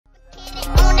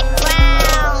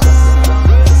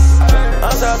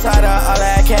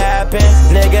capping,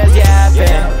 niggas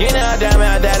yapping. You know damn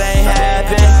well that ain't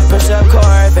happen. Push up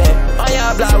Corvette, on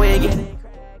your block we get.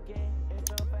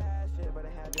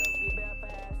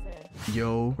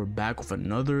 Yo, we're back with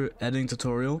another editing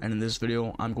tutorial, and in this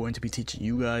video I'm going to be teaching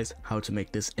you guys how to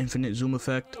make this infinite zoom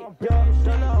effect.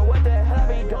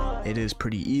 It is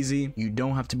pretty easy. You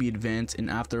don't have to be advanced in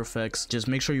After Effects. Just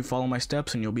make sure you follow my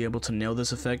steps and you'll be able to nail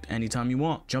this effect anytime you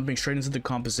want. Jumping straight into the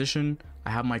composition, I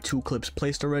have my 2 clips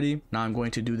placed already. Now I'm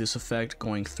going to do this effect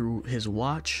going through his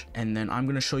watch, and then I'm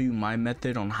going to show you my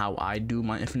method on how I do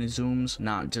my infinite zooms,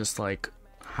 not just like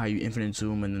how you infinite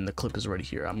zoom and then the clip is already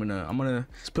here. I'm gonna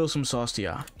spill some sauce to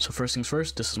ya. So first things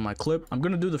first, this is my clip. I'm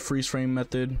gonna do the freeze frame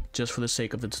method just for the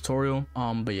sake of the tutorial.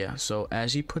 But yeah, so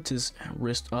as he puts his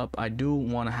wrist up, I do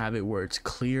want to have it where it's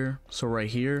clear. So right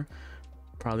here,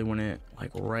 probably want it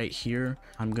like right here.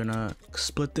 I'm gonna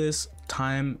split this,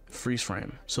 time, freeze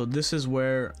frame. So this is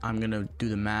where I'm gonna do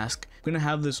the mask. I'm gonna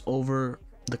have this over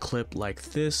the clip like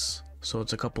this, so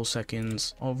it's a couple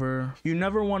seconds over. You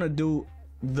never want to do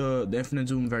the infinite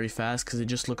zoom very fast because it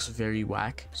just looks very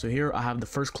whack. So here I have the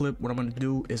first clip. What I'm going to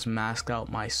do is mask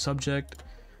out my subject.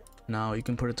 Now you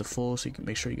can put it to full so you can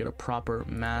make sure you get a proper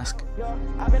mask.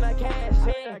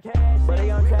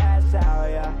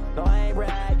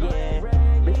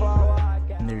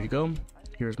 And there you go.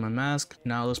 Here's my mask.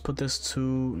 Now let's put this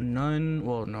to none.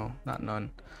 Well, no, not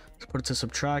none. Let's put it to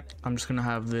subtract. I'm just going to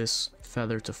have this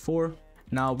feather to 4.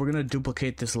 Now we're gonna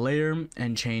duplicate this layer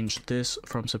and change this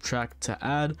from subtract to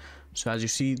add. So as you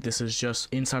see, this is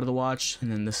just inside of the watch, and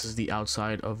then this is the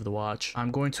outside of the watch.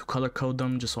 I'm going to color code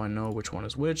them just so I know which one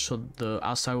is which. So the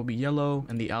outside will be yellow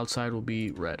and the outside will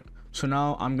be red. So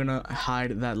now I'm gonna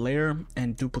hide that layer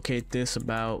and duplicate this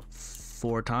about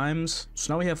 4 times.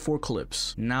 So now we have 4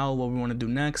 clips. Now what we want to do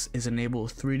next is enable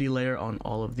 3D layer on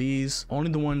all of these. Only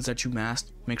the ones that you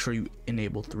masked, make sure you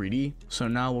enable 3D. So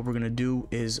now what we're gonna do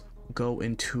is go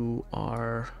into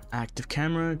our active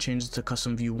camera, change it to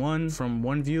custom view 1 from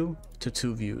 1 view to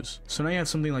 2 views. So now you have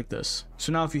something like this.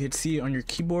 So now if you hit C on your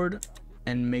keyboard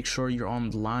and make sure you're on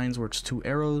the lines where it's 2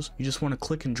 arrows, you just want to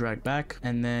click and drag back,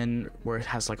 and then where it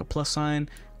has like a plus sign,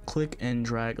 click and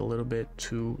drag a little bit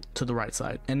to the right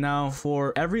side. And now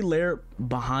for every layer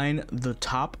behind the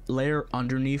top layer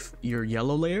underneath your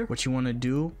yellow layer, what you want to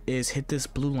do is hit this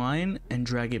blue line and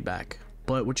drag it back.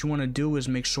 But what you want to do is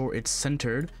make sure it's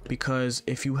centered, because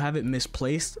if you have it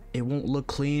misplaced, it won't look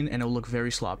clean and it'll look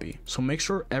very sloppy. So make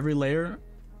sure every layer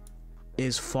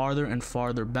is farther and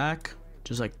farther back,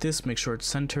 just like this. Make sure it's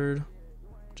centered,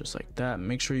 just like that.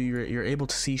 Make sure you're able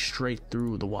to see straight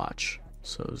through the watch.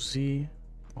 So Z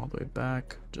all the way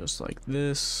back, just like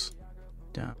this,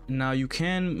 down. Now you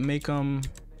can make them,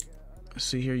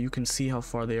 see here, you can see how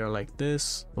far they are like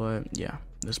this, but yeah,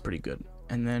 that's pretty good.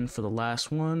 And then for the last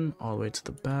one, all the way to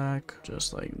the back,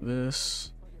 just like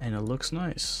this, and it looks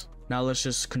nice. Now let's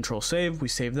just control save. We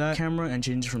save that camera and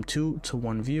change it from 2 to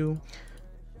 1 view,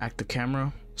 active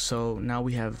camera. So now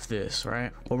we have this,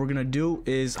 right? What we're gonna do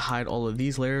is hide all of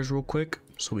these layers real quick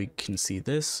so we can see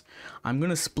this. I'm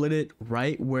gonna split it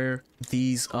right where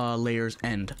these layers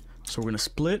end. So we're gonna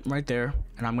split right there,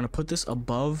 and I'm gonna put this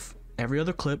above every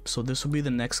other clip. So this will be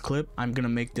the next clip. I'm gonna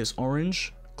make this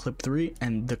orange, clip 3,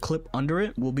 and the clip under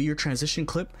it will be your transition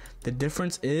clip. The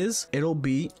difference is it'll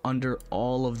be under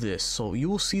all of this, so you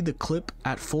will see the clip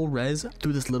at full res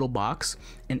through this little box,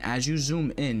 and as you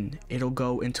zoom in, it'll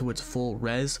go into its full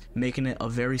res, making it a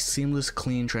very seamless,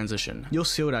 clean transition. You'll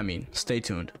see what I mean. Stay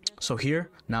tuned. So here,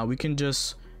 now we can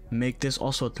just make this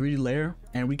also a 3D layer,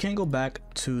 and we can go back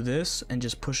to this and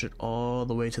just push it all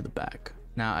the way to the back.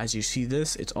 Now as you see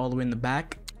this, it's all the way in the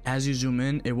back. As you zoom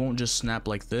in, it won't just snap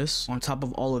like this. On top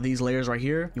of all of these layers right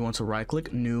here, you want to right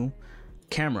click, new,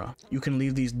 camera. You can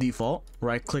leave these default,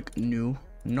 right click, new,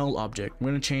 null object. I'm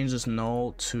going to change this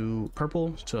null to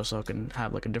purple so I can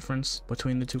have like a difference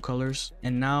between the 2 colors.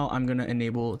 And now I'm going to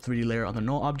enable 3D layer on the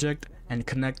null object and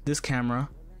connect this camera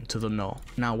to the null.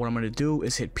 Now what I'm going to do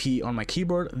is hit P on my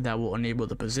keyboard. That will enable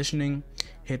the positioning.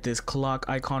 Hit this clock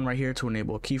icon right here to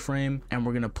enable a keyframe, and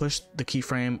we're going to push the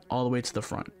keyframe all the way to the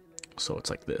front. So it's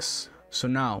like this. So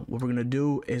now what we're gonna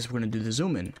do is we're gonna do the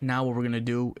zoom in. Now what we're gonna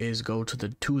do is go to the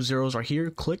 2 zeros right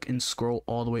here, click and scroll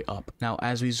all the way up. Now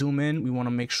as we zoom in, we want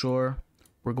to make sure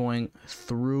we're going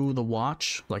through the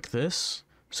watch like this.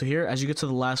 So here, as you get to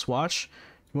the last watch,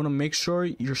 you want to make sure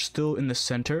you're still in the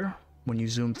center when you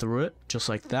zoom through it, just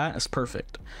like that. It's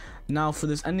perfect. Now for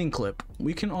this ending clip,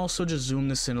 we can also just zoom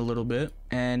this in a little bit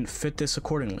and fit this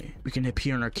accordingly. We can hit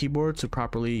P on our keyboard to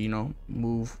properly,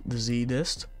 move the Z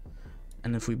disc.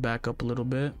 And if we back up a little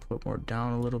bit, put more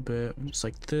down a little bit, just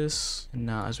like this. And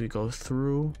now as we go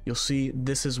through, you'll see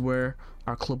this is where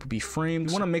our clip will be framed.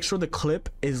 You want to make sure the clip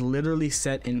is literally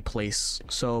set in place.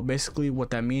 So basically what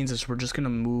that means is we're just going to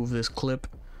move this clip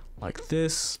like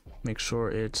this, make sure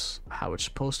it's how it's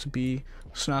supposed to be.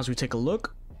 So now as we take a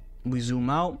look, we zoom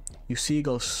out, you see it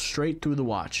goes straight through the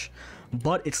watch,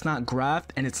 but it's not graphed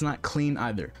and it's not clean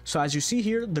either. So as you see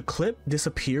here, the clip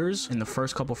disappears in the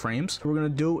first couple frames. What we're gonna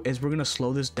do is we're gonna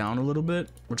slow this down a little bit.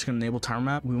 We're just gonna enable timer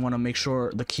map. We want to make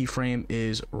sure the keyframe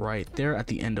is right there at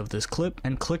the end of this clip,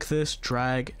 and click this,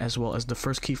 drag as well as the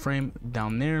first keyframe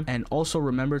down there. And also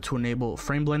remember to enable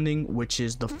frame blending, which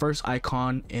is the first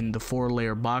icon in the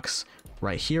 4-layer box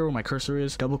right here where my cursor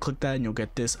is. Double click that and you'll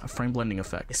get this frame blending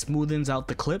effect. It smoothens out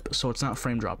the clip so it's not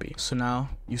frame droppy. So now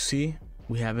you see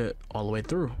we have it all the way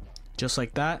through, just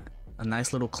like that. A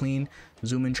nice little clean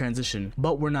zoom in transition.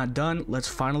 But we're not done. Let's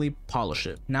finally polish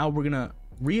it. Now we're gonna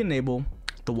re-enable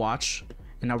the watch,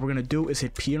 and now what we're gonna do is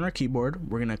hit P on our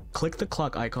keyboard. We're gonna click the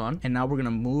clock icon, and now we're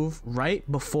gonna move right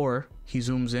before he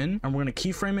zooms in, and we're gonna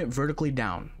keyframe it vertically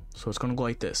down. So it's gonna go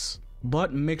like this,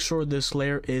 but make sure this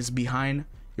layer is behind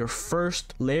your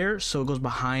first layer, so it goes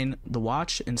behind the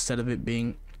watch instead of it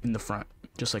being in the front,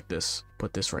 just like this.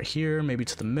 Put this right here, maybe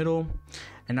to the middle.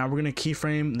 And now we're gonna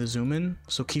keyframe the zoom in.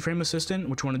 So keyframe assistant,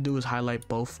 what you want to do is highlight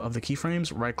both of the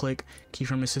keyframes, right click,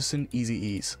 keyframe assistant, easy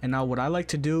ease. And now what I like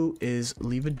to do is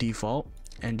leave a default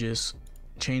and just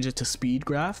change it to speed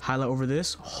graph. Highlight over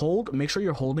this, hold, make sure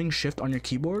you're holding shift on your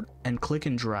keyboard and click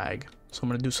and drag. So I'm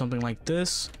gonna do something like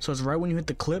this. So it's right when you hit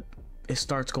the clip, it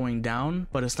starts going down,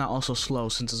 but it's not also slow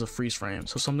since it's a freeze frame.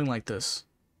 So something like this.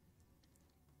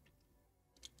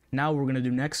 Now what we're gonna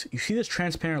do next, you see this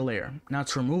transparent layer. Now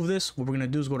to remove this, what we're gonna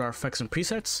do is go to our effects and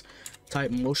presets,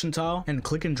 type motion tile, and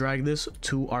click and drag this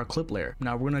to our clip layer.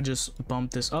 Now we're gonna just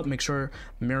bump this up, make sure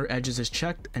mirror edges is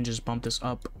checked, and just bump this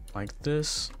up like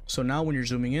this. So now when you're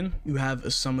zooming in, you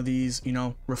have some of these, you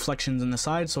know, reflections in the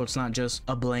side, so it's not just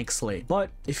a blank slate. But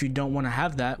if you don't want to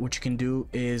have that, what you can do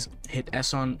is hit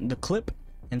S on the clip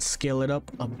and scale it up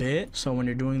a bit. So when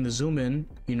you're doing the zoom in,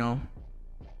 you know,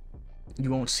 you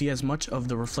won't see as much of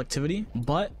the reflectivity,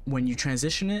 but when you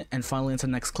transition it and finally into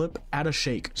the next clip, add a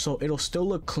shake, so it'll still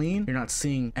look clean. You're not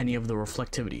seeing any of the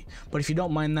reflectivity. But if you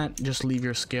don't mind that, just leave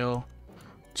your scale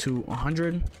to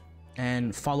 100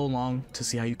 and follow along to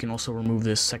see how you can also remove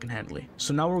this second-handedly.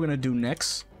 So now what we're gonna do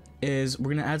next is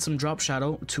we're gonna add some drop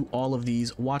shadow to all of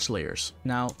these watch layers.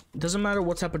 Now it doesn't matter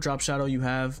what type of drop shadow you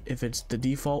have, if it's the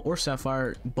default or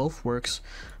sapphire, both works.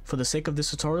 For the sake of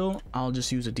this tutorial, I'll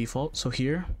just use a default. So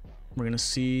here we're gonna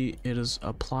see it is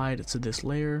applied to this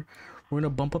layer. We're gonna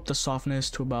bump up the softness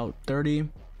to about 30,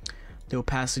 the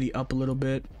opacity up a little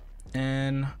bit,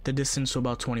 and the distance to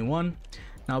about 21.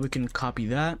 Now we can copy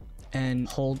that and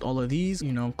hold all of these,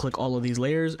 you know, click all of these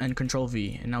layers and Control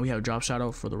V, and now we have drop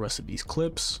shadow for the rest of these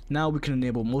clips. Now we can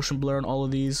enable motion blur on all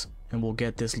of these, and we'll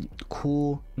get this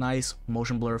cool, nice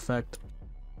motion blur effect,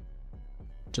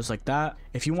 just like that.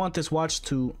 If you want this watch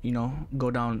to, you know, go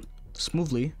down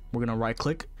smoothly, we're gonna right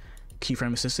click,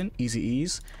 keyframe assistant, easy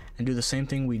ease, and do the same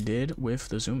thing we did with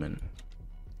the zoom in.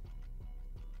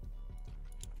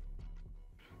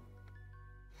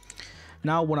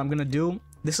 Now what I'm gonna do,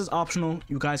 this is optional,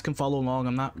 you guys can follow along.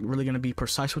 I'm not really gonna be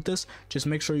precise with this. Just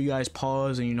make sure you guys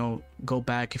pause and, you know, go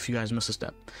back if you guys miss a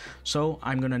step. So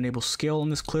I'm gonna enable scale on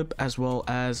this clip as well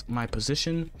as my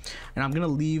position, and I'm gonna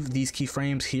leave these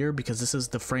keyframes here because this is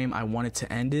the frame I want it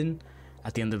to end in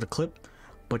at the end of the clip.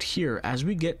 But here, as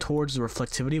we get towards the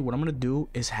reflectivity, what I'm gonna do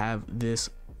is have this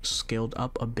scaled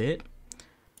up a bit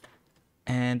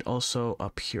and also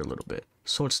up here a little bit,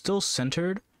 so it's still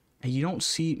centered and you don't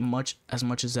see as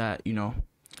much as that, you know,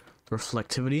 the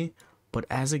reflectivity, but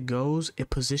as it goes,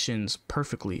 it positions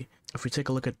perfectly. If we take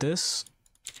a look at this,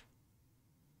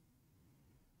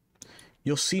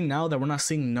 you'll see now that we're not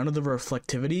seeing none of the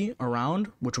reflectivity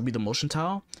around, which will be the motion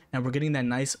tile, and we're getting that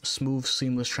nice, smooth,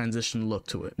 seamless transition look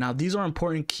to it. Now, these are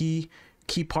important key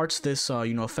parts to this,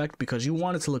 you know, effect, because you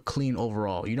want it to look clean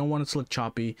overall. You don't want it to look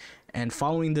choppy, and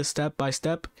following this step by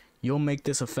step, you'll make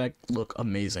this effect look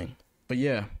amazing. But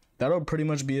yeah, that'll pretty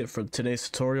much be it for today's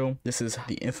tutorial. This is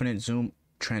the infinite zoom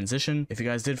transition. If you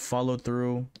guys did follow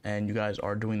through and you guys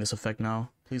are doing this effect now,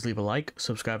 please leave a like,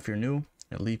 subscribe if you're new,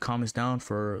 and leave comments down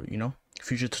for, you know,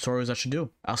 future tutorials I should do.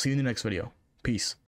 I'll see you in the next video. Peace.